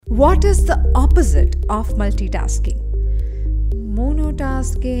What is the opposite of multitasking?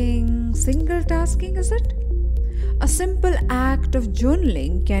 Monotasking, single tasking, is it? A simple act of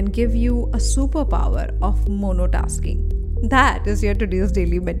journaling can give you a superpower of monotasking. That is your today's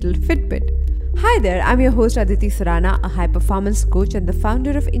daily mental Fitbit. Hi there, I'm your host Aditi Surana, a high performance coach and the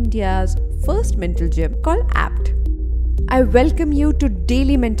founder of India's first mental gym called APT. I welcome you to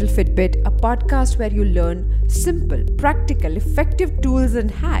Daily Mental Fitbit, a podcast where you learn simple, practical, effective tools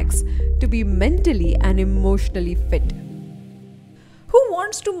and hacks to be mentally and emotionally fit. Who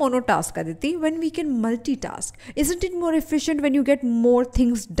wants to monotask, Aditi, when we can multitask? Isn't it more efficient when you get more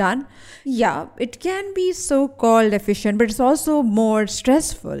things done? Yeah, it can be so-called efficient, but it's also more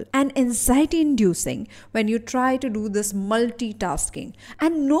stressful and anxiety-inducing when you try to do this multitasking.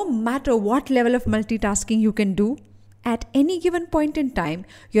 And no matter what level of multitasking you can do, at any given point in time,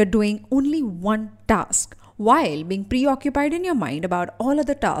 you're doing only one task while being preoccupied in your mind about all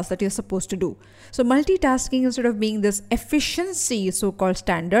other tasks that you're supposed to do. So multitasking, instead of being this efficiency so-called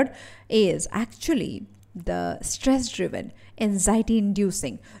standard, is actually the stress-driven,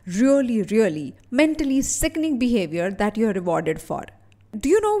 anxiety-inducing, really mentally sickening behavior that you're rewarded for. Do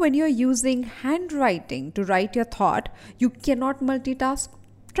you know when you're using handwriting to write your thought, you cannot multitask?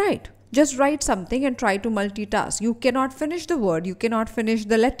 Try it. Just write something and try to multitask. You cannot finish the word, you cannot finish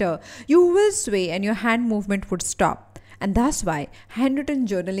the letter. You will sway and your hand movement would stop. And that's why handwritten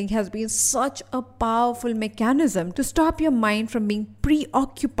journaling has been such a powerful mechanism to stop your mind from being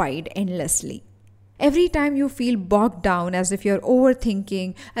preoccupied endlessly. Every time you feel bogged down, as if you're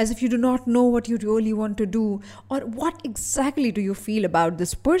overthinking, as if you do not know what you really want to do, or what exactly do you feel about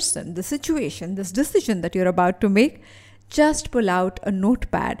this person, the situation, this decision that you're about to make, just pull out a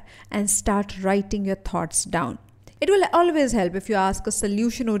notepad and start writing your thoughts down. It will always help if you ask a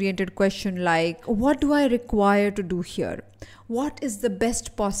solution-oriented question like, what do I require to do here? What is the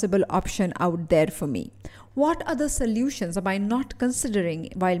best possible option out there for me? What other solutions am I not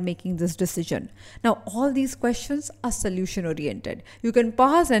considering while making this decision? Now, all these questions are solution-oriented. You can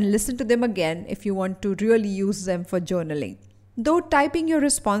pause and listen to them again if you want to really use them for journaling. Though typing your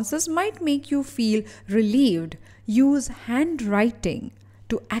responses might make you feel relieved, use handwriting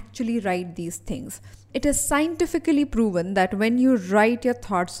to actually write these things. It is scientifically proven that when you write your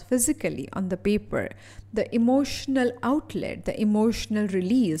thoughts physically on the paper, the emotional outlet, the emotional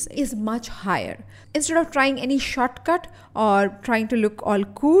release is much higher. Instead of trying any shortcut or trying to look all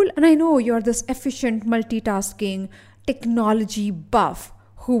cool, and I know you're this efficient multitasking technology buff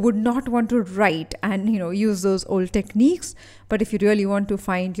who would not want to write and use those old techniques, but if you really want to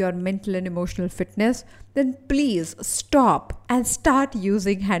find your mental and emotional fitness, then please stop and start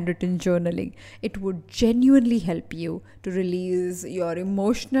using handwritten journaling. It would genuinely help you to release your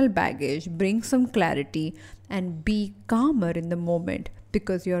emotional baggage, bring some clarity, and be calmer in the moment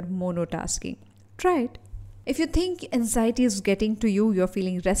because you're monotasking. Try it. If you think anxiety is getting to you, you're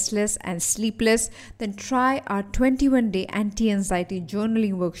feeling restless and sleepless, then try our 21-day anti-anxiety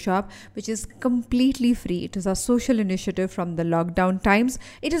journaling workshop, which is completely free. It is a social initiative from the lockdown times.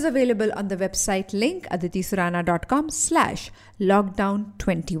 It is available on the website link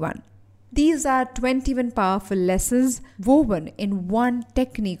aditisurana.com/lockdown21. These are 21 powerful lessons woven in one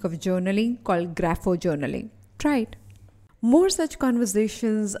technique of journaling called grapho journaling. Try it. More such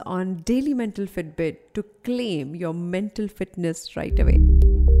conversations on Daily Mental Fitbit to claim your mental fitness right away.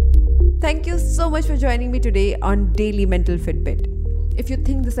 Thank you so much for joining me today on Daily Mental Fitbit. If you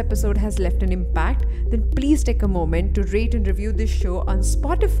think this episode has left an impact, then please take a moment to rate and review this show on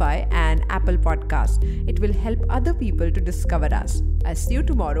Spotify and Apple Podcasts. It will help other people to discover us. I'll see you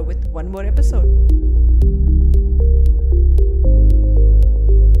tomorrow with one more episode.